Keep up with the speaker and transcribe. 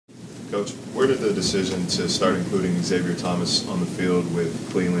Coach, where did the decision to start including Xavier Thomas on the field with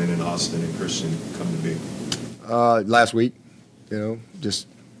Cleveland and Austin and Christian come to be? Last week, y'all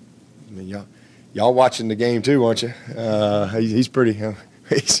watching the game too, aren't you? He's pretty. And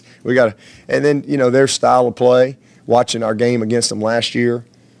then their style of play. Watching our game against them last year,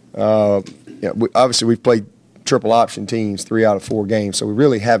 obviously we've played triple option teams 3 out of 4 games, so we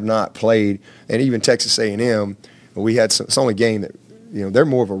really have not played. And even Texas A&M, we had it's the only game that they're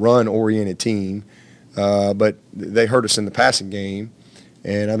more of a run-oriented team, but they hurt us in the passing game,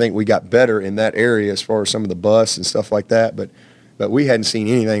 and I think we got better in that area as far as some of the busts and stuff like that. But we hadn't seen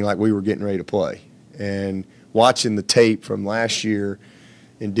anything like we were getting ready to play. And watching the tape from last year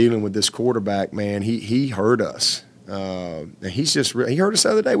and dealing with this quarterback, man, he hurt us. And he hurt us the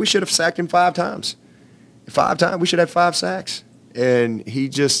other day. We should have sacked him 5 times. 5 times. We should have 5 sacks. And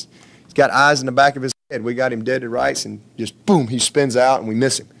he's got eyes in the back of his head. We got him dead to rights, and just boom, he spins out and we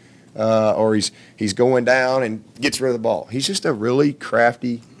miss him. Or he's going down and gets rid of the ball. He's just a really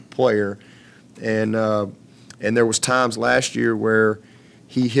crafty player. And there was times last year where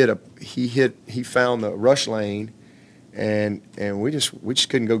he found the rush lane, and we just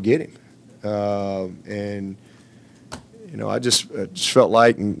couldn't go get him. I just felt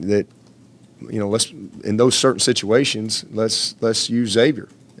like that, let's in those certain situations, let's use Xavier,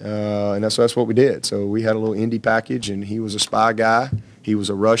 and that's what we did. So we had a little indie package, and he was a spy guy, he was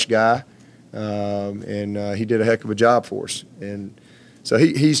a rush guy, and he did a heck of a job for us. And so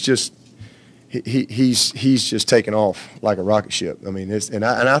he's just taken off like a rocket ship. I mean,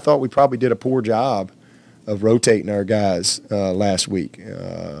 I thought we probably did a poor job of rotating our guys last week.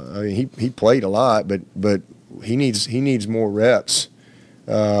 I mean, he played a lot, but he needs more reps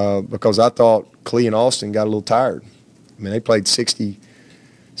because I thought Clee and Austin got a little tired. I mean, they played 60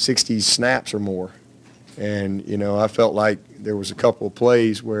 snaps or more, and I felt like there was a couple of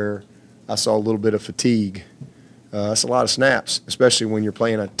plays where I saw a little bit of fatigue. That's a lot of snaps, especially when you're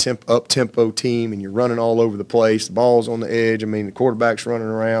playing a up-tempo team and you're running all over the place. The ball's on the edge. I mean, the quarterback's running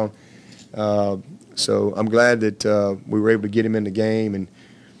around. So I'm glad that we were able to get him in the game. And,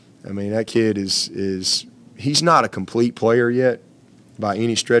 I mean, that kid he's not a complete player yet by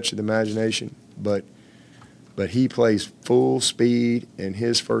any stretch of the imagination, but he plays full speed, and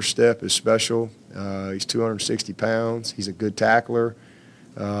his first step is special. He's 260 pounds. He's a good tackler.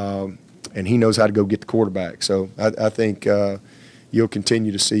 And he knows how to go get the quarterback. So I think you'll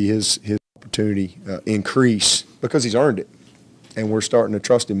continue to see his opportunity increase because he's earned it, and we're starting to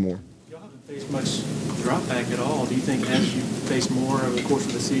trust him more. Y'all haven't faced much drop back at all. Do you think as you face more over the course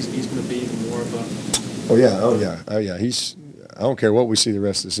of the season, he's going to be even more of a? Oh yeah. I don't care what we see the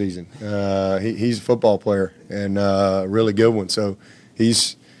rest of the season. He's a football player, and a really good one. So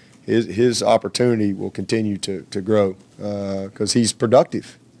his opportunity will continue to grow because he's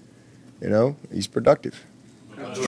productive. He's productive.